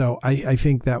Iranian. So I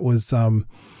think that was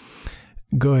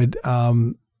good.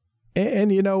 And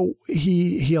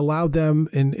he allowed them,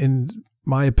 in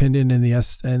my opinion, and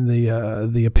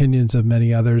the opinions of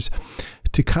many others,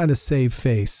 to kind of save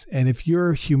face. And if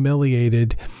you're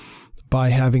humiliated by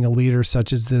having a leader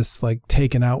such as this, like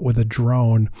taken out with a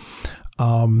drone,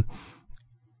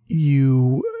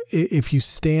 if you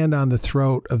stand on the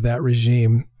throat of that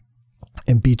regime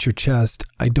and beat your chest,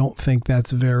 I don't think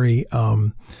that's very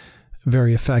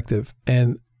effective.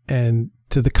 And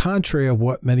to the contrary of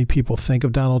what many people think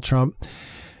of Donald Trump,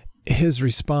 his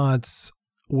response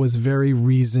was very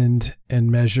reasoned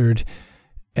and measured,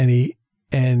 and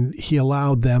he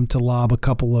allowed them to lob a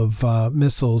couple of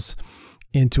missiles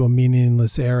into a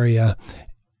meaningless area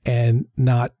and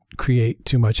not create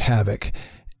too much havoc.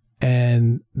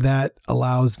 And that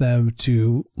allows them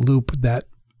to loop that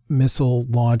missile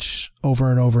launch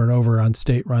over and over and over on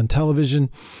state-run television,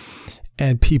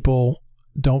 and people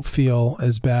don't feel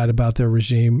as bad about their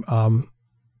regime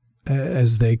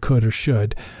as they could or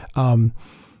should.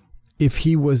 If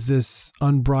he was this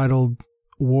unbridled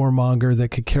warmonger that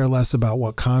could care less about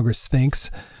what Congress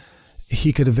thinks,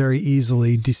 he could have very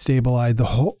easily destabilized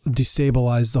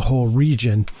the whole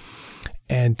region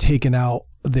and taken out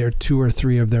their 2 or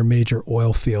 3 of their major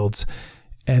oil fields,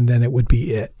 and then it would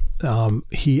be it.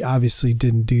 He obviously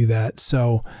didn't do that.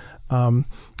 So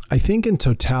I think in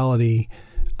totality,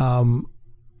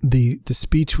 the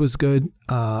speech was good.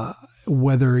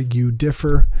 Whether you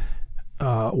differ,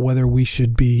 whether we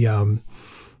should be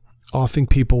offing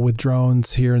people with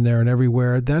drones here and there and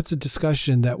everywhere, that's a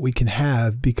discussion that we can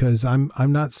have, because I'm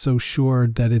not so sure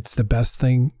that it's the best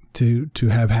thing to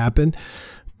have happen.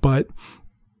 But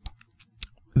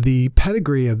the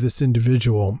pedigree of this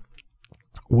individual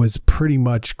was pretty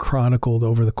much chronicled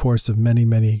over the course of many,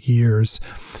 many years.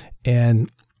 And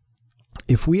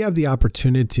if we have the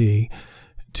opportunity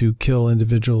to kill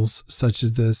individuals such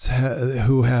as this,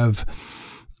 who have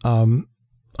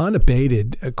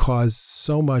unabated caused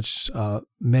so much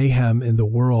mayhem in the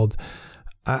world,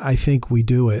 I think we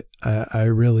do it. I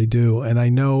really do. And I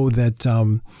know that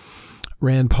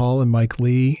Rand Paul and Mike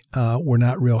Lee were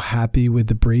not real happy with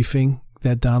the briefing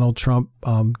that Donald Trump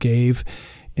gave,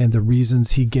 and the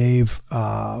reasons he gave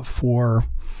for,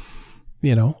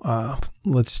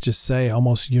 let's just say,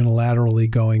 almost unilaterally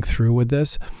going through with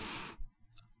this.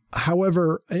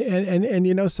 However,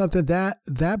 and something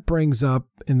that brings up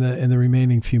in the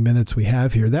remaining few minutes we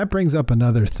have here, that brings up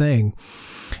another thing,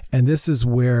 and this is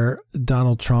where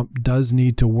Donald Trump does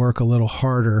need to work a little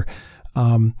harder.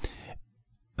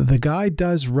 The guy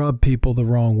does rub people the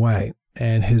wrong way,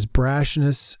 and his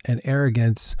brashness and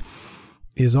arrogance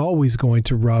is always going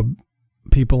to rub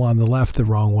people on the left the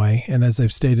wrong way. And as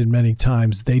I've stated many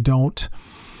times, they don't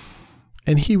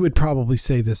and he would probably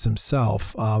say this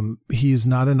himself, he's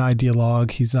not an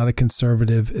ideologue. He's not a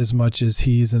conservative as much as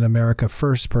he's an America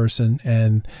First person.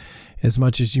 And as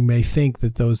much as you may think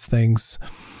that those things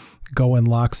go in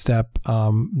lockstep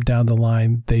down the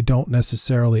line, they don't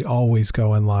necessarily always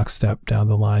go in lockstep down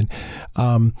the line.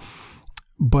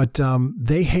 But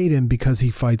they hate him because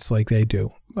he fights like they do.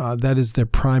 That is their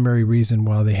primary reason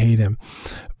why they hate him.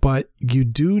 But you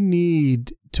do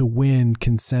need to win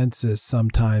consensus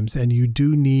sometimes, and you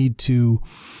do need to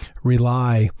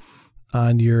rely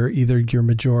on either your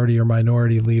majority or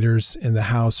minority leaders in the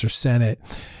House or Senate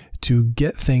to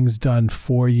get things done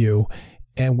for you.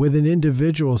 And with an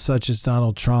individual such as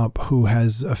Donald Trump, who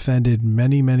has offended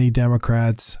many, many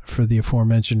Democrats for the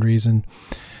aforementioned reason,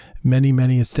 many,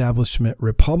 many establishment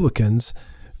Republicans,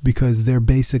 because they're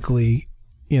basically,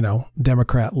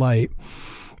 Democrat light,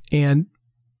 and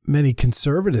many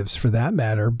conservatives for that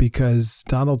matter, because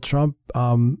Donald Trump,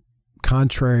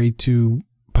 contrary to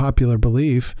popular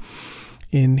belief,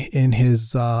 in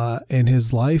his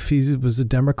life, he was a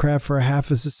Democrat for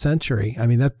half a century. I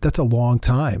mean, that's a long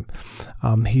time.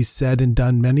 He's said and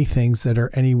done many things that are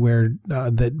anywhere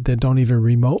that don't even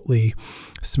remotely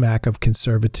smack of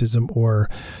conservatism or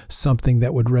something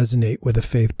that would resonate with a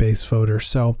faith-based voter.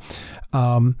 So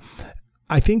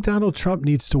I think Donald Trump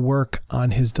needs to work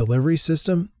on his delivery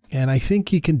system, and I think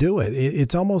he can do it.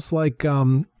 It's almost like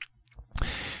a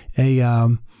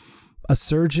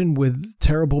surgeon with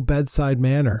terrible bedside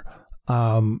manner.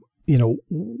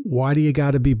 Why do you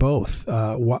got to be both?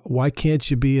 Why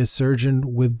can't you be a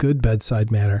surgeon with good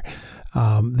bedside manner?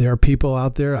 There are people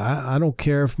out there. I don't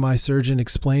care if my surgeon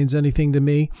explains anything to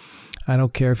me. I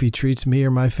don't care if he treats me or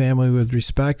my family with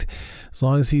respect. As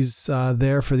long as he's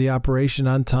there for the operation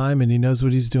on time and he knows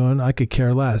what he's doing, I could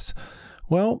care less.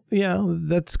 Well, yeah,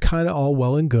 that's kind of all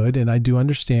well and good, and I do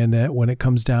understand that when it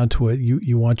comes down to it,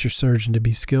 you want your surgeon to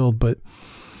be skilled, but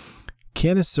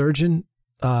can a surgeon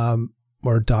or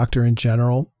a doctor in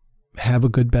general have a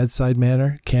good bedside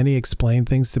manner? Can he explain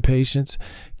things to patients?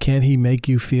 Can he make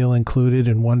you feel included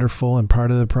and wonderful and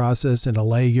part of the process and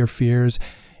allay your fears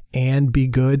and be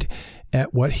good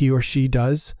at what he or she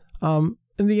does? And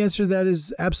the answer to that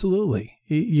is absolutely.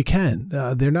 You can.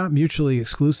 They're not mutually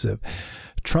exclusive.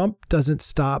 Trump doesn't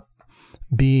stop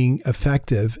being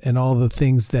effective in all the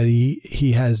things that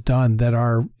he has done that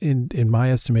are, in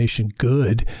my estimation,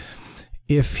 good,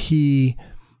 if he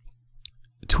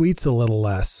tweets a little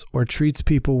less or treats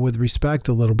people with respect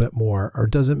a little bit more or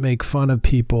doesn't make fun of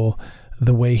people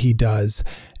the way he does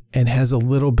and has a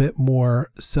little bit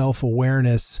more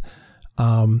self-awareness,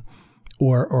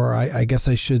 or I guess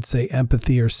I should say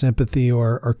empathy or sympathy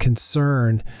or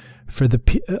concern for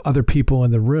the other people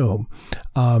in the room.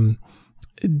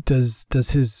 Does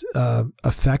his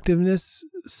effectiveness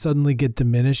suddenly get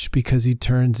diminished because he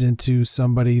turns into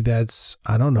somebody that's,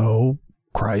 I don't know,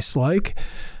 Christ-like?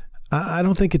 I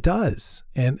don't think it does,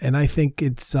 and I think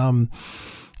it's I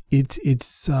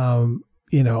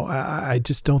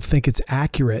just don't think it's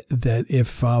accurate that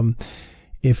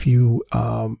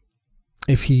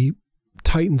if he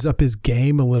tightens up his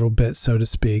game a little bit, so to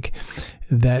speak,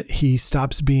 that he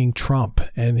stops being Trump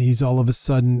and he's all of a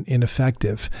sudden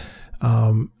ineffective.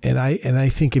 And I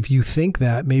think if you think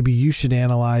that, maybe you should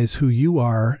analyze who you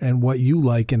are and what you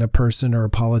like in a person or a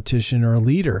politician or a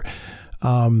leader.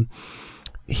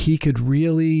 He could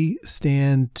really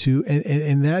stand to,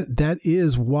 and that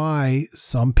is why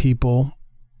some people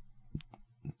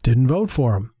didn't vote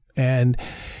for him. And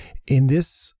in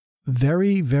this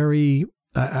very, very,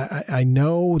 I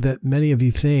know that many of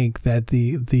you think that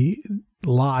the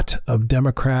lot of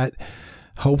Democrat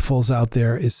hopefuls out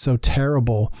there is so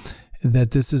terrible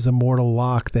that this is a mortal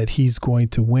lock that he's going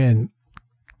to win.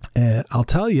 And I'll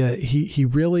tell you, he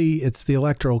really, it's the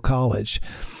Electoral College.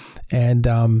 And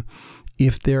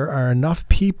if there are enough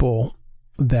people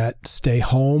that stay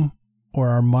home or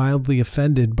are mildly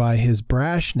offended by his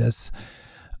brashness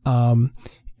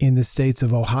in the states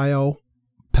of Ohio,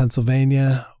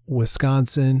 Pennsylvania,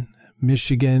 Wisconsin,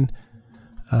 Michigan,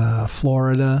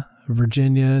 Florida,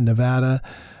 Virginia, Nevada,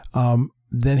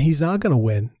 then he's not going to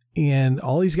win. And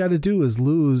all he's got to do is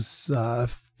lose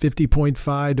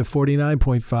 50.5 to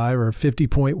 49.5 or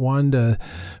 50.1 to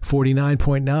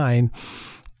 49.9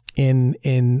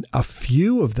 in a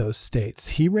few of those states.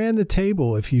 He ran the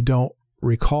table, if you don't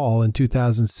recall, in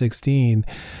 2016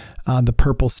 on the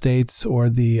purple states or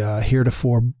the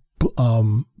heretofore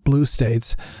blue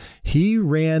states. He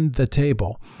ran the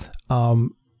table.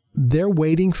 They're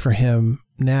waiting for him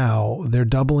now. They're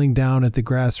doubling down at the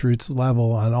grassroots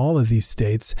level on all of these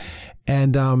states.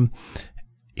 And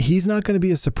he's not going to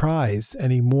be a surprise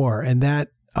anymore. And that,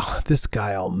 oh, this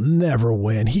guy'll never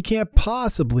win. He can't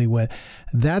possibly win.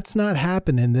 That's not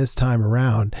happening this time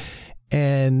around.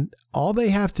 And all they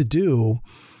have to do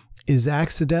is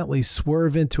accidentally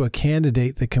swerve into a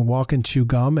candidate that can walk and chew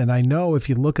gum. And I know if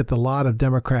you look at the lot of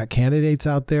Democrat candidates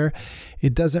out there,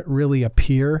 it doesn't really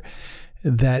appear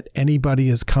that anybody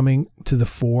is coming to the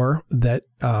fore that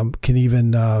can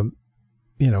even,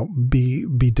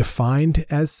 be defined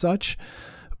as such.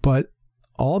 But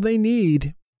all they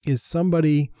need is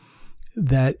somebody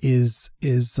that is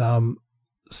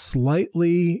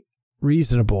slightly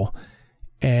reasonable,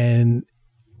 and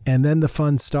then the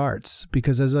fun starts,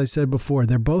 because as I said before,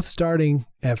 they're both starting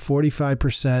at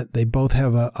 45%. They both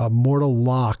have a mortal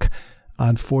lock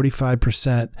on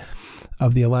 45%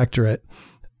 of the electorate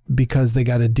because they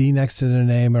got a D next to their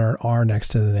name or an R next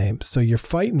to the name. So you're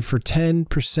fighting for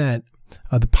 10%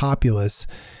 of the populace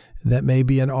that may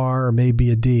be an R or maybe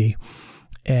a D.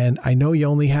 And I know you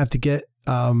only have to get,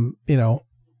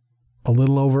 a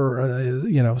little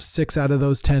over, 6 out of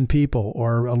those 10 people,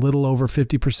 or a little over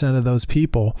 50% of those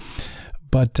people.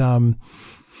 But,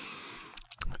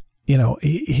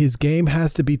 his game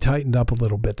has to be tightened up a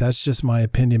little bit. That's just my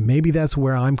opinion. Maybe that's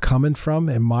where I'm coming from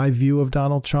in my view of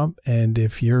Donald Trump. And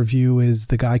if your view is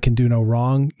the guy can do no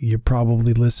wrong, you're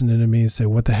probably listening to me and say,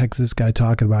 what the heck is this guy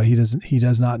talking about? He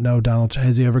does not know Donald Trump.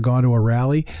 Has he ever gone to a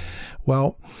rally?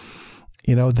 Well,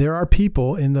 there are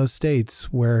people in those states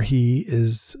where he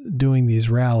is doing these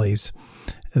rallies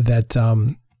that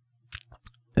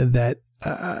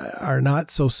are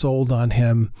not so sold on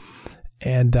him.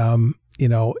 And,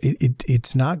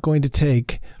 it's not going to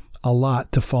take a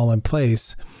lot to fall in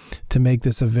place to make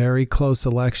this a very close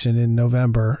election in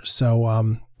November.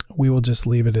 So we will just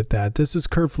leave it at that. This is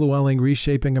Kurt Fluelling,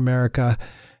 Reshaping America.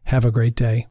 Have a great day.